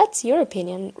 because that's your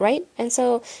opinion, right? And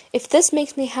so if this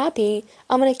makes me happy,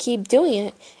 I'm gonna keep doing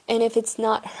it. And if it's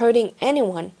not hurting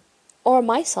anyone, or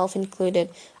myself included,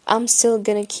 I'm still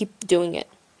gonna keep doing it.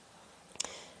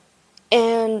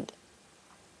 And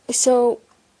so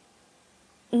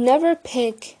never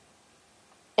pick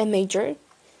a major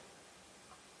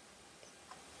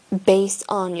based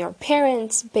on your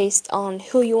parents, based on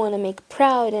who you want to make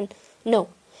proud, and no.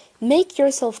 Make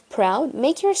yourself proud,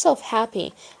 make yourself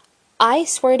happy. I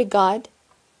swear to God,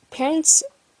 parents'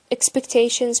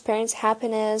 expectations, parents'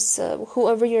 happiness,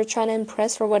 whoever you're trying to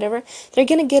impress or whatever, they're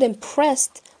gonna get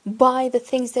impressed by the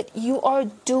things that you are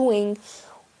doing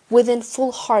within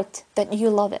full heart, that you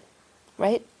love it,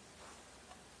 right?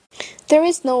 There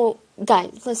is no,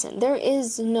 guys, listen, there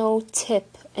is no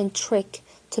tip and trick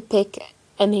to pick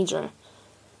a major.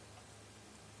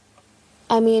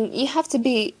 I mean, you have to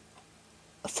be,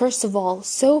 first of all,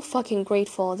 so fucking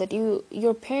grateful that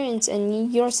your parents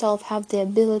and yourself have the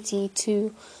ability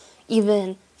to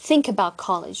even think about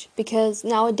college, because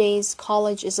nowadays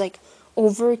college is like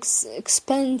over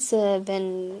expensive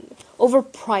and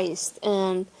overpriced,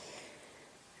 and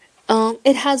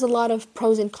it has a lot of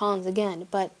pros and cons again.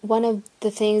 But one of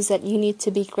the things that you need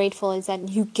to be grateful is that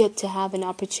you get to have an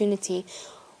opportunity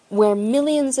where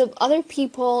millions of other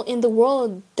people in the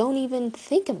world don't even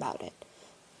think about it.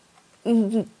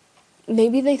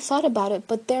 Maybe they thought about it,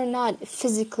 but they're not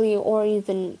physically or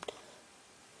even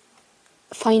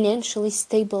financially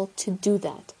stable to do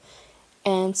that.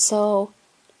 And so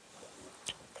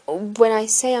when I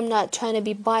say I'm not trying to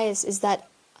be biased, is that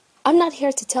I'm not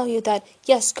here to tell you that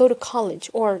yes, go to college,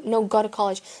 or no, go to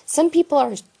college. Some people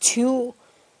are too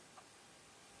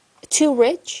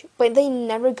rich, but they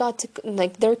never got to,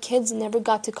 like, their kids never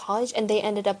got to college and they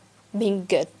ended up being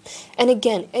good. And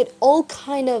again, it all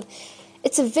kind of,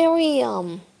 it's a very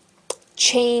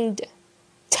chained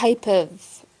type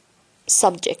of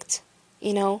subject,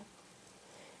 you know?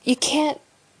 You can't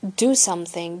do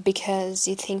something because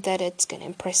you think that it's going to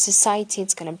impress society,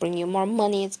 it's going to bring you more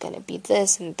money, it's going to be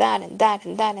this and that and that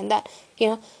and that and that, you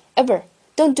know, ever.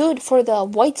 Don't do it for the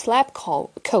white lab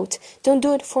coat. Don't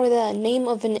do it for the name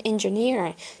of an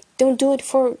engineer. Don't do it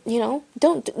for, you know,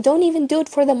 don't even do it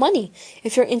for the money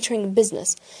if you're entering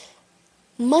business.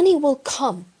 Money will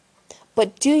come,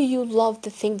 but do you love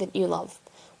the thing that you love?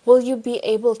 Will you be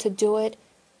able to do it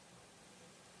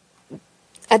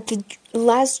at the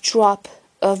last drop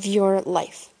of your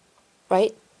life,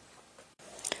 right?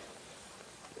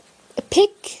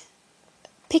 Pick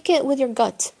pick it with your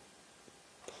gut.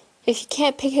 If you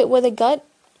can't pick it with a gut,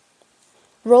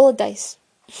 roll a dice.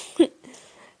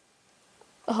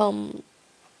 um,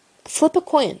 Flip a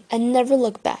coin and never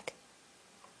look back.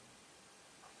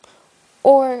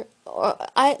 Or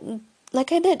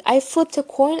like I did. I flipped a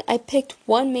coin. I picked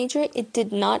one major. It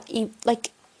did not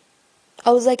like.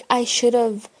 I was like, I should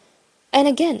have. And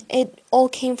again, it all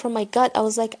came from my gut. I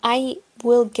was like, I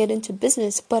will get into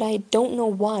business, but I don't know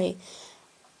why.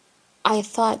 I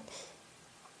thought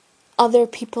other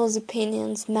people's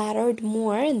opinions mattered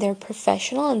more and they're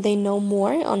professional and they know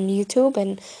more on YouTube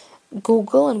and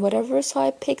Google and whatever, so I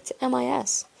picked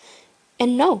MIS.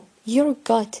 And no, your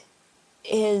gut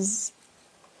is,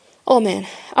 oh man,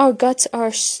 our guts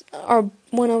are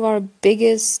one of our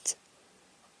biggest,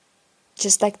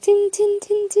 just like tin tin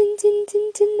tin tin tin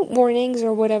tin tin warnings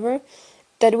or whatever,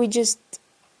 that we just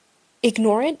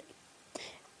ignore it.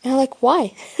 And I'm like,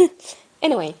 why?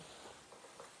 Anyway,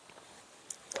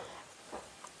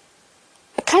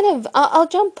 I'll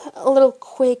jump a little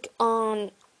quick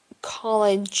on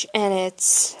college and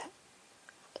its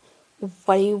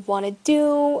what do you want to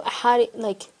do, how do,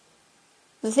 like,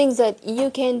 the things that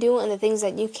you can do and the things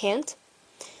that you can't.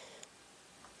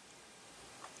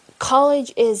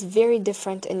 College is very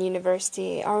different and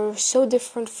university are so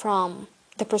different from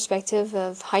the perspective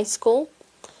of high school.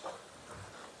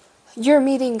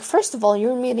 First of all,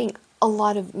 you're meeting a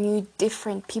lot of new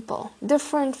different people,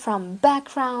 different from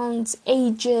backgrounds,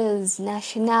 ages,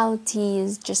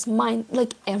 nationalities, just mind,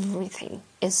 like everything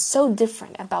is so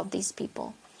different about these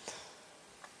people.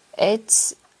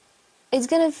 It's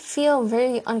gonna feel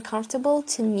very uncomfortable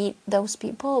to meet those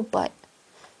people, but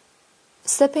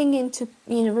stepping into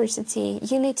university,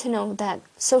 you need to know that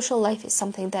social life is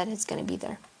something that is gonna be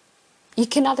there. You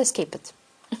cannot escape it.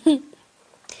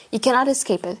 You cannot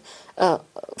escape it,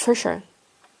 for sure.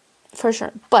 For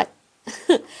sure. But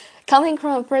coming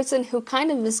from a person who kind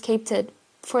of escaped it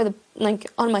for the, like,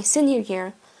 on my senior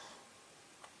year,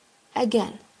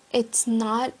 again, it's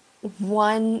not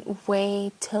one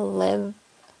way to live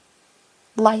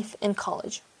life in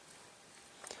college.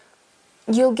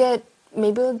 Maybe you'll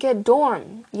get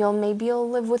dorm. Maybe you'll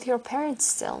live with your parents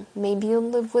still. Maybe you'll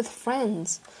live with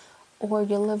friends, or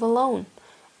you'll live alone,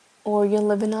 or you'll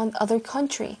live in another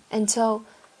country. And so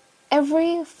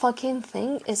every fucking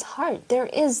thing is hard. There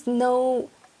is no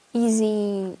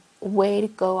easy way to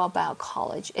go about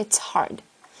college. It's hard.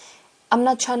 I'm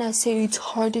not trying to say it's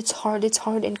hard,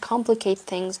 and complicate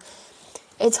things.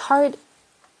 It's hard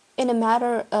in a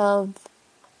matter of,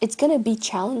 it's gonna be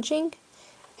challenging.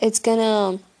 It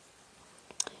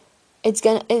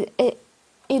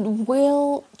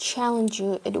will challenge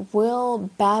you. It will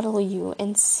battle you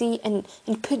and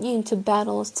put you into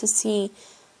battles to see,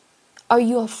 are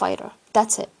you a fighter?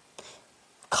 That's it.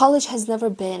 College has never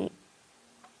been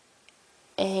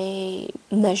a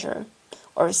measure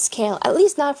or a scale, at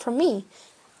least not for me.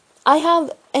 I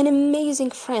have an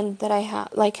amazing friend that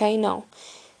I know.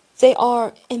 They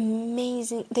are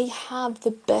amazing. They have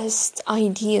the best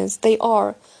ideas.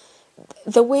 The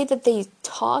way that they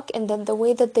talk and then the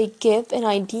way that they give an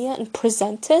idea and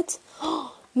present it.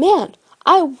 Man,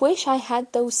 I wish I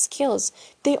had those skills.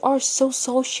 They are so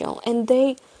social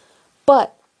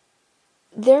but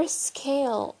their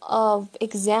scale of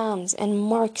exams and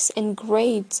marks and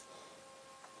grades,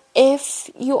 if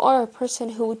you are a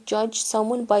person who would judge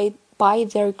someone by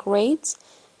their grades,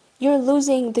 you're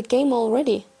losing the game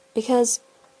already. Because,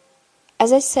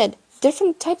 as I said,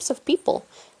 different types of people.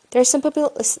 There's some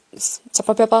people,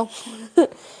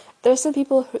 there's some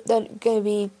people that are gonna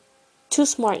be too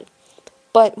smart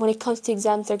but when it comes to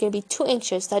exams, they're going to be too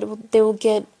anxious that they will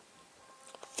get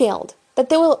failed, that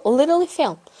they will literally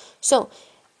fail. So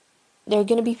there are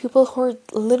going to be people who are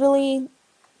literally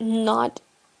not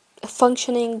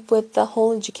functioning with the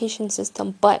whole education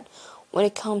system, but when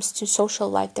it comes to social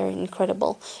life, they're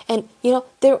incredible. And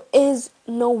there is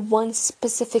no one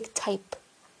specific type,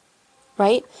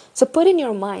 right? So put in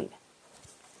your mind,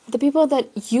 the people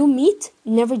that you meet,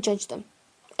 never judge them,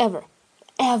 ever,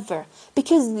 ever,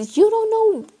 because you don't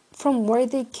know from where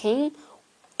they came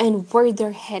and where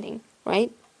they're heading,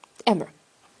 right? Ever.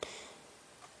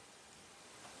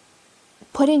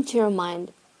 Put into your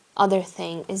mind, other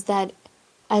thing is that,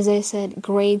 as I said,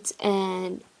 grades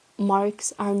and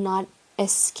marks are not a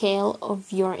scale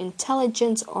of your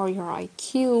intelligence or your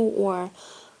IQ or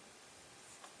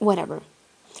whatever.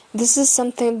 This is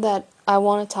something that I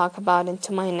want to talk about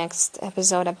into my next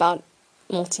episode about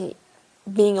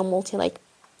being a like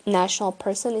national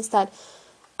person, is that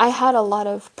I had a lot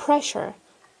of pressure.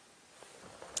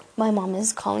 My mom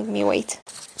is calling me, wait.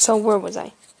 So where was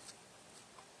I?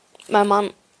 My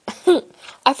mom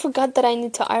I forgot that I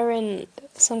need to iron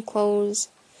some clothes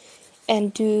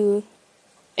and do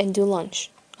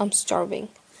lunch. I'm starving.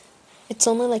 It's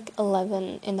only like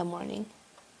 11 in the morning.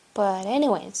 But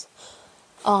anyways,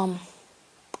 so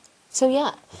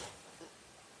yeah,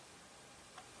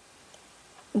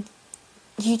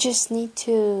 you just need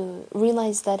to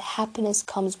realize that happiness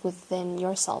comes within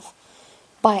yourself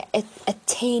by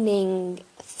attaining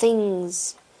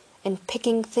things and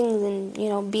picking things,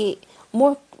 and be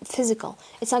more physical.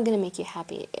 It's not going to make you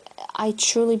happy. I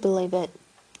truly believe it.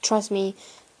 Trust me,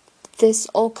 this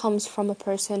all comes from a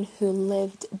person who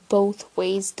lived both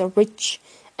ways, the rich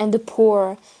and the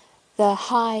poor, the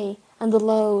high and the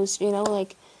lows,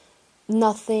 like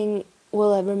nothing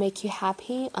will ever make you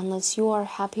happy unless you are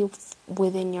happy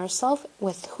within yourself,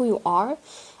 with who you are,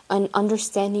 and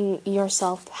understanding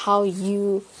yourself, how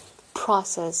you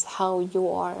process, how you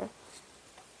are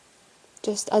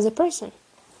just as a person.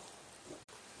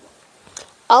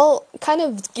 I'll kind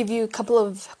of give you a couple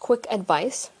of quick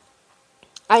advice.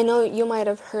 I know you might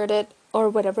have heard it or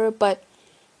whatever, but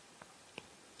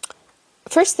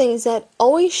first thing is that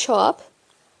always show up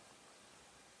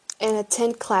and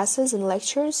attend classes and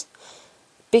lectures,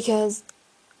 because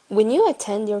when you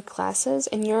attend your classes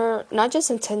and you're not just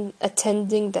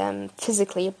attending them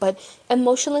physically but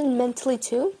emotionally and mentally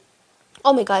too,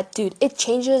 oh my god, dude, it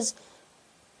changes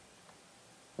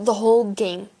the whole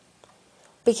game.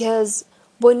 Because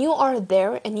when you are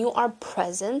there and you are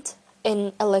present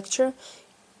in a lecture,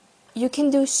 you can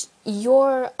do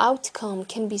your outcome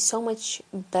can be so much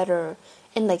better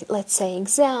in, like, let's say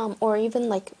exam or even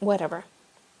like whatever.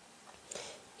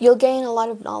 You'll gain a lot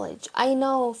of knowledge. I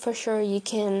know for sure you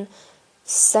can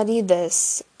study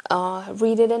this,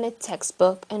 read it in a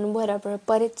textbook and whatever,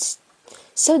 but it's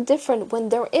so different when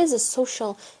there is a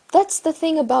social. That's the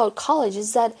thing about college,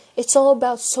 is that it's all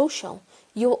about social.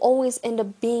 You'll always end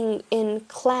up being in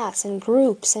class and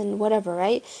groups and whatever,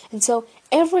 right? And so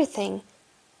everything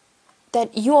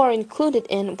that you are included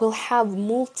in will have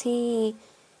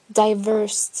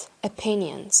diverse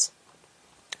opinions.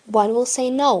 One will say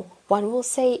no, one will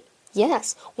say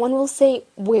yes, one will say,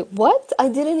 wait, what? I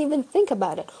didn't even think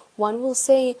about it. One will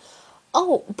say,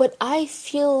 oh, but I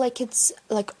feel like it's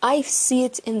like I see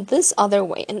it in this other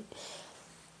way. And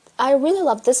I really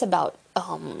love this about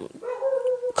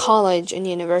college and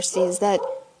university, is that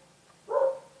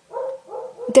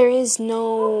there is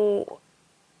no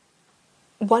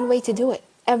one way to do it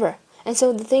ever. And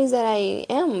so the things that I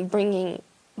am bringing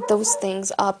those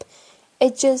things up,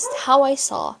 it's just how I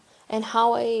saw and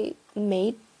how I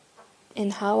made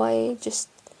and how I just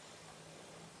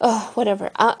whatever.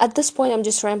 At this point, I'm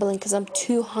just rambling because I'm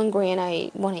too hungry and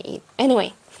I want to eat.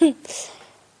 Anyway,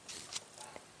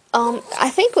 I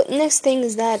think next thing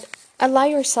is that allow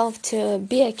yourself to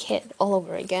be a kid all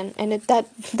over again, and that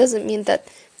doesn't mean that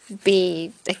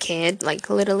be a kid like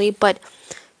literally, but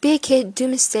be a kid, do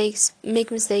mistakes, make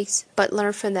mistakes, but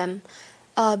learn from them.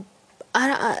 Uh,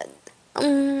 I,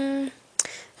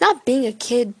 not being a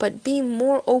kid, but being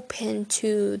more open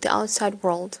to the outside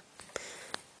world.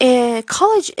 And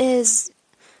college is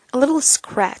a little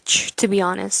scratch, to be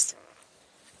honest,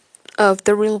 of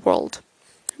the real world.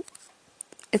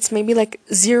 It's maybe like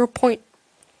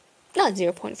not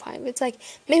 0.5, it's like,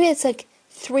 maybe it's like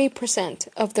 3%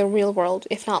 of the real world,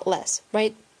 if not less,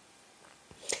 right?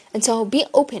 And so be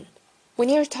open. When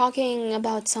you're talking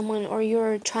about someone or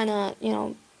you're trying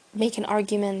to, make an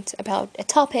argument about a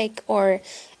topic, or,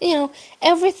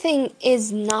 everything is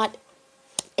not,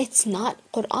 it's not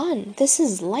Quran. This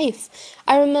is life.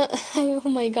 I remember, oh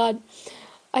my god,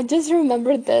 I just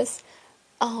remembered this.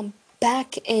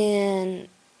 back in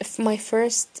my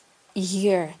first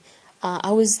year,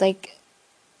 I was like,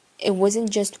 it wasn't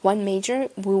just one major.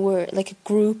 We were like a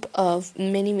group of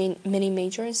many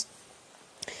majors.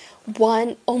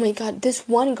 One, oh my god, this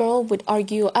one girl would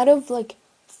argue out of like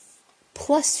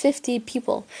plus 50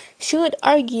 people. She would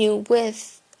argue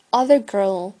with other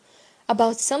girl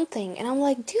about something, and I'm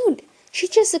like, dude, she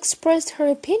just expressed her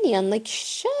opinion. Like,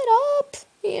 shut up.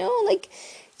 Like,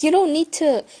 you don't need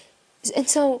to. And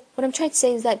so, what I'm trying to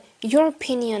say is that your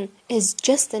opinion is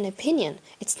just an opinion.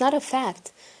 It's not a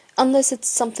fact. Unless it's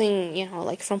something,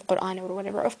 like from Quran or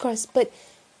whatever, of course. But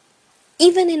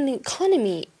even in the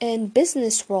economy and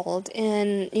business world,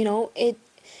 and,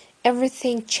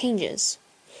 everything changes.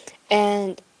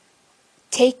 And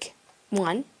take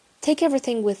one, take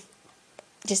everything with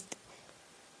just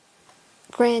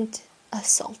grant of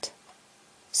salt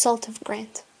of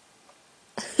grant.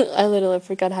 I literally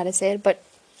forgot how to say it, but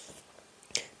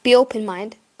be open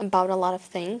minded about a lot of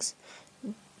things,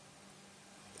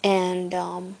 and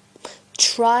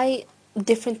try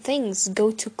different things.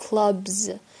 Go to clubs,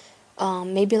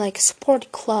 maybe like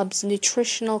sport clubs,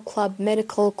 nutritional club,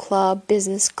 medical club,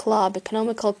 business club,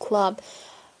 economical club,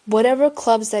 whatever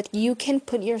clubs that you can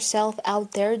put yourself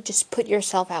out there, just put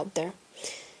yourself out there.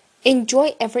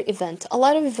 Enjoy every event. A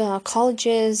lot of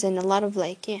colleges and a lot of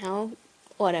like,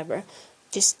 whatever,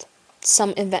 just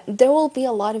some event. There will be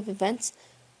a lot of events.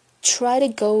 Try to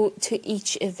go to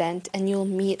each event and you'll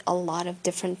meet a lot of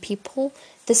different people.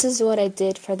 This is what I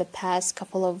did for the past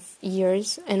couple of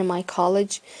years in my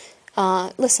college.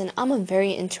 Listen, I'm a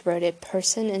very introverted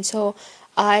person, and so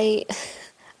I,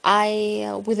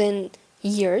 within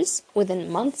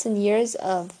months and years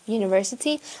of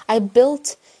university, I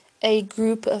built a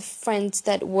group of friends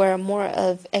that were more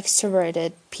of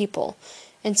extroverted people.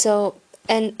 And so,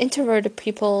 and introverted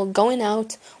people going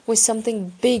out was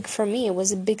something big for me. It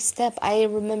was a big step. I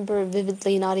remember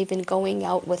vividly not even going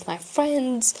out with my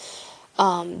friends,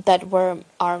 that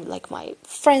are like my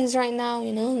friends right now,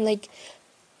 like,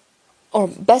 or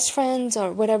best friends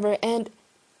or whatever. And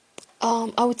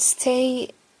I would stay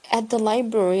at the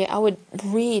library. I would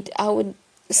read. I would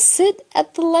sit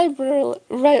at the library.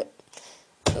 Right.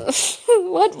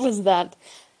 What was that?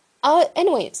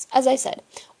 Anyways, as I said,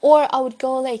 or I would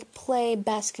go like play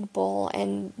basketball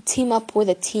and team up with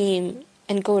a team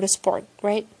and go to sport,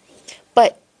 right?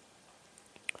 But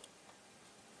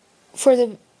for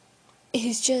the,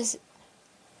 it's just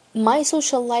my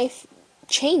social life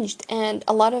changed, and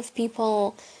a lot of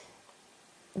people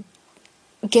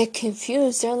get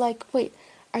confused. They're like, wait,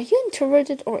 are you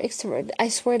introverted or extroverted? I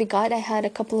swear to God, I had a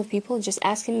couple of people just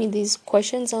asking me these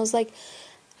questions. I was like,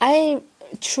 I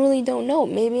truly don't know.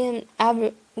 Maybe an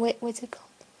average. Wait, what's it called?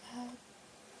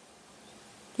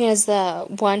 Yes, the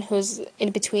one who's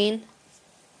in between.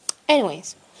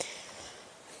 Anyways,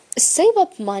 save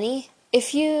up money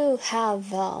if you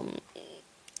have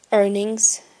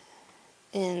earnings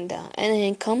and an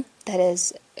income that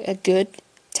is a good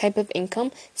type of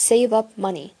income. Save up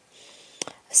money.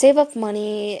 Save up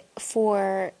money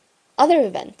for other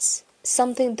events,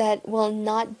 something that will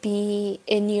not be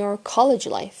in your college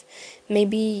life.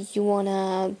 Maybe you want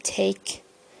to take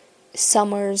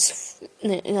summers,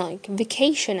 like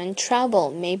vacation and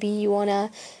travel. Maybe you want to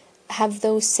have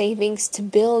those savings to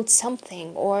build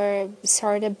something or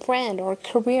start a brand or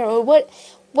career or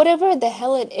whatever the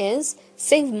hell it is.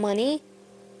 Save money,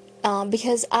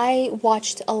 because I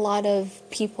watched a lot of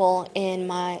people in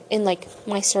like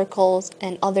my circles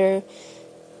and other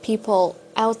people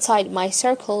outside my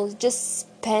circles just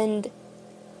spend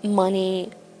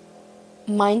money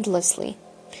mindlessly.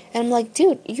 And I'm like,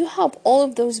 dude, you have all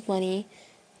of those money.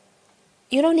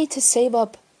 You don't need to save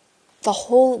up the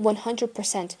whole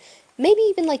 100%. Maybe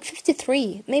even like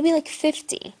 53, maybe like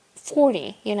 50,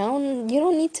 40, you know? You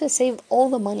don't need to save all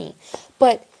the money.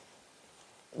 But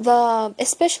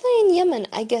especially in Yemen,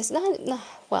 I guess,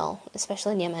 well,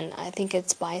 especially in Yemen, I think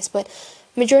it's biased, but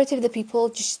majority of the people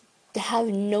just have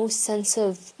no sense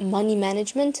of money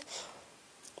management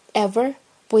ever,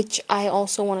 which I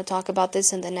also want to talk about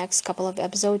this in the next couple of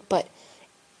episodes, but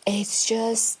it's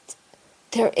just,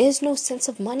 there is no sense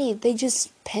of money. They just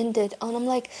spend it on. I'm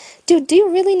like, dude, do you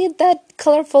really need that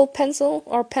colorful pencil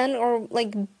or pen or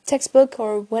like textbook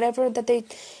or whatever that they,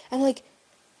 I'm like,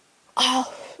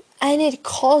 oh, and it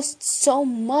costs so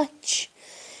much.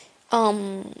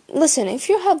 Listen, if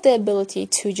you have the ability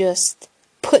to just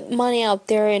put money out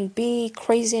there and be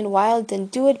crazy and wild, then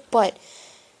do it. But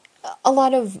a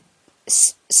lot of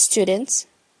students,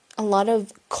 a lot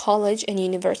of college and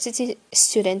university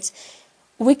students,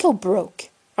 we go broke.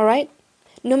 All right,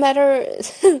 no matter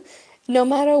no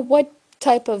matter what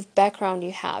type of background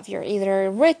you have. You're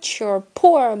either rich or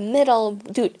poor, middle,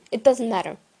 dude, it doesn't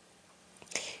matter.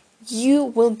 You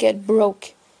will get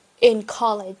broke in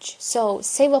college. So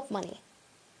save up money.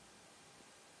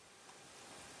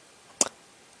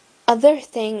 Other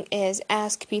thing is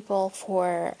ask people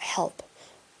for help.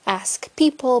 Ask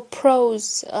people,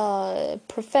 pros,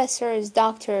 professors,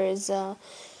 doctors,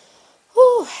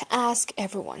 ask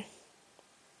everyone.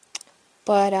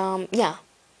 But yeah,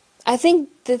 I think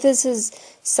that this is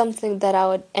something that I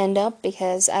would end up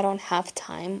because I don't have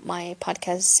time. My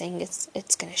podcast is saying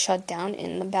it's gonna shut down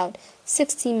in about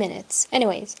 60 minutes.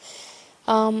 Anyways,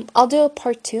 I'll do a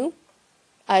part 2.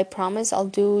 I promise I'll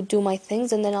do my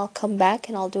things and then I'll come back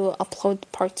and I'll do upload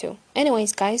part 2.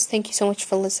 Anyways, guys, thank you so much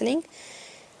for listening.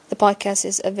 The podcast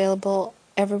is available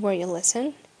everywhere you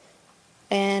listen,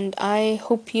 and I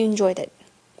hope you enjoyed it.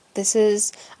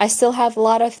 I still have a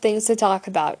lot of things to talk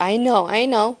about. I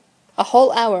know. A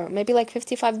whole hour, maybe like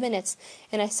 55 minutes,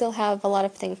 and I still have a lot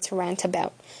of things to rant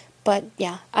about. But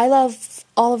yeah, I love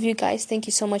all of you guys. Thank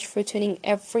you so much for tuning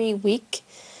every week.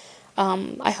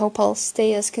 I hope I'll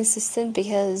stay as consistent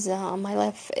because my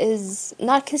life is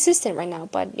not consistent right now.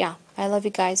 But yeah, I love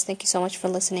you guys. Thank you so much for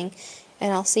listening,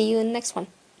 and I'll see you in the next one.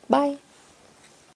 Bye.